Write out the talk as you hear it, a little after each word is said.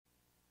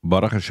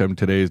Baruch Hashem,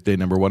 today is day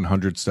number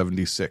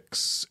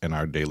 176 in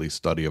our daily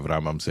study of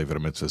Rambam Sefer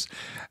HaMitzvos.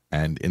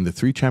 And in the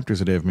 3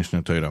 chapters a day of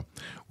Mishnah Torah,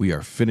 we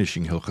are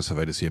finishing Hilchos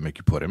Avodas Yom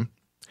Kippurim.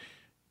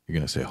 You're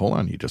going to say, hold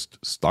on, you just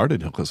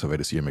started Hilchos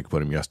Avodas Yom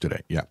Kippurim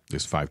yesterday. Yeah,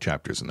 there's 5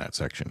 chapters in that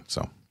section.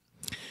 So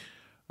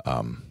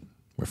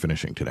we're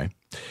finishing today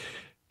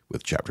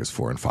with chapters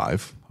 4 and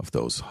 5 of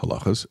those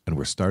halachas. And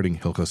we're starting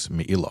Hilchos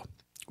Me'ilah,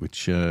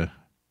 which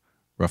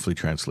roughly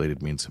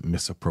translated means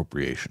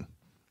misappropriation.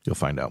 You'll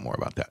find out more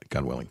about that,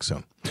 God willing,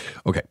 soon.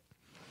 Okay,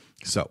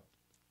 so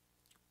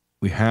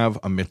we have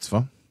a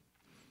mitzvah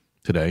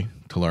today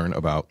to learn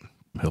about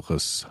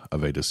Hilchos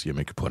Avodas Yom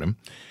Kippurim,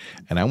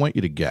 and I want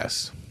you to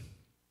guess,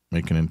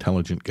 make an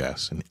intelligent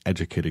guess, an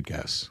educated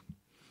guess,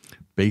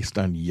 based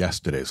on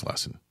yesterday's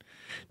lesson.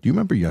 Do you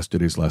remember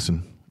yesterday's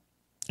lesson?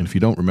 And if you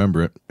don't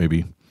remember it,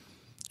 maybe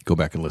go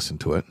back and listen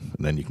to it,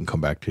 and then you can come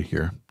back to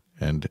here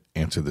and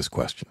answer this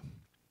question.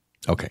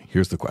 Okay,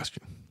 here's the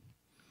question.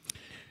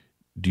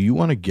 Do you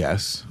want to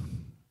guess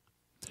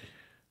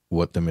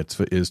what the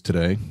mitzvah is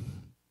today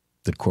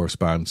that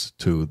corresponds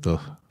to the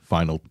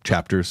final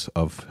chapters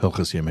of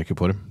Hilchos Yom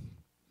Kippurim?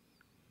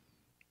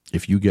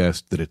 If you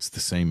guessed that it's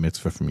the same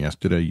mitzvah from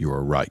yesterday, you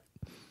are right.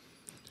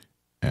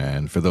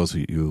 And for those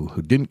of you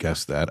who didn't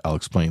guess that, I'll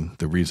explain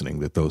the reasoning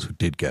that those who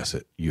did guess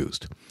it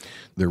used.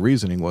 The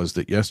reasoning was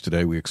that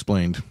yesterday we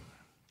explained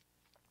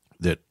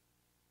that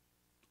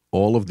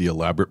all of the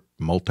elaborate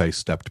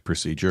multi-stepped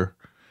procedure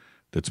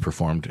that's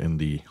performed in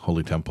the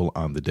Holy Temple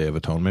on the Day of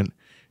Atonement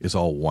is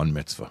all one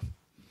mitzvah.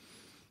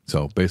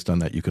 So based on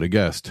that, you could have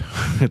guessed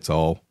it's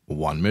all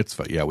one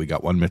mitzvah. Yeah, we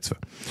got one mitzvah.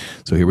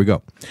 So here we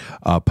go.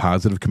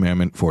 Positive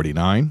Commandment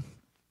 49,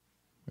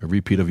 a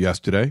repeat of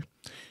yesterday,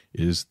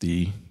 is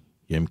the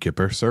Yom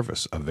Kippur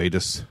service,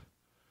 Avodas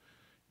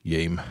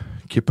Yom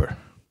Kippur.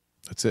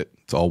 That's it.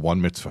 It's all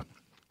one mitzvah.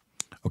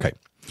 Okay.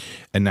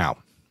 And now,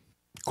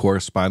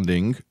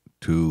 corresponding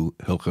to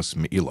Hilchos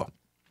Me'ilah,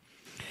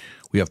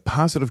 we have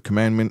Positive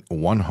Commandment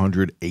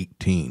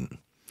 118,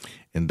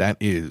 and that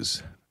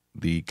is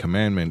the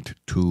commandment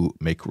to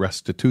make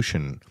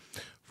restitution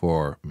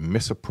for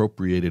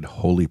misappropriated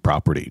holy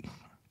property.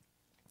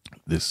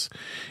 This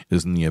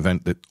is in the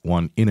event that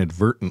one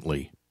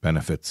inadvertently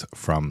benefits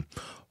from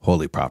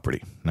holy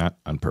property, not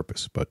on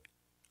purpose, but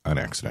on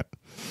accident.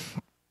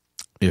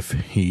 If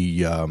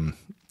he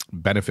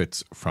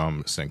benefits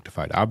from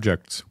sanctified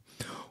objects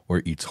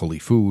or eats holy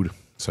food,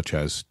 such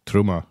as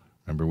truma,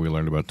 remember we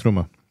learned about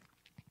truma,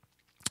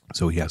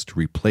 so he has to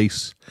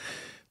replace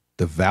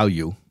the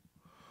value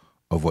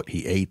of what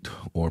he ate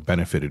or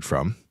benefited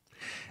from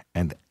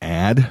and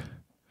add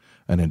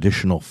an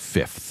additional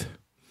fifth.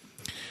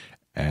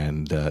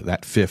 And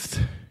that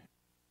fifth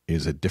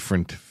is a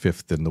different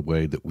fifth than the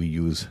way that we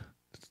use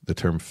the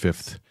term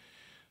fifth.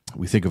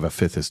 We think of a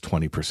fifth as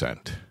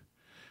 20%,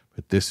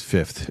 but this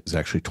fifth is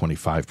actually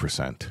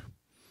 25%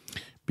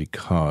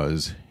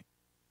 because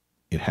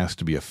it has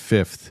to be a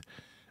fifth,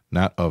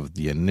 not of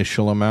the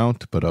initial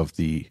amount, but of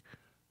the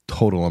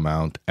total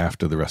amount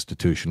after the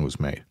restitution was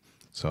made.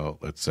 So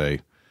let's say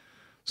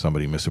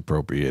somebody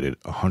misappropriated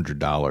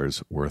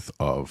 $100 worth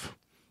of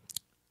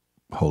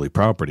holy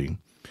property.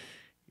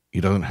 He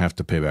doesn't have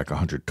to pay back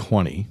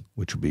 $120,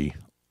 which would be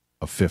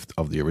a fifth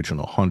of the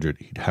original $100.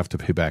 He'd have to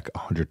pay back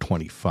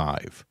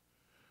 $125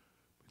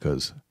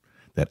 because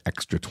that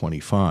extra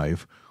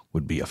 $25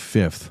 would be a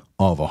fifth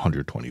of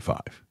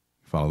 $125.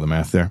 Follow the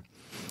math there?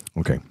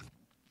 Okay.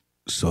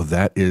 So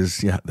that's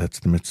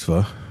the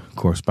mitzvah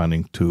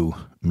corresponding to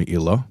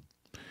Me'ilah.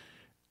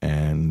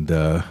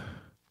 And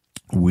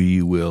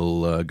we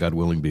will, God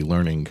willing, be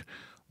learning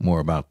more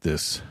about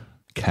this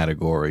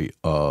category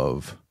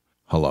of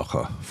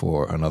halacha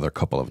for another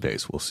couple of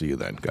days. We'll see you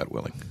then, God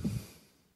willing.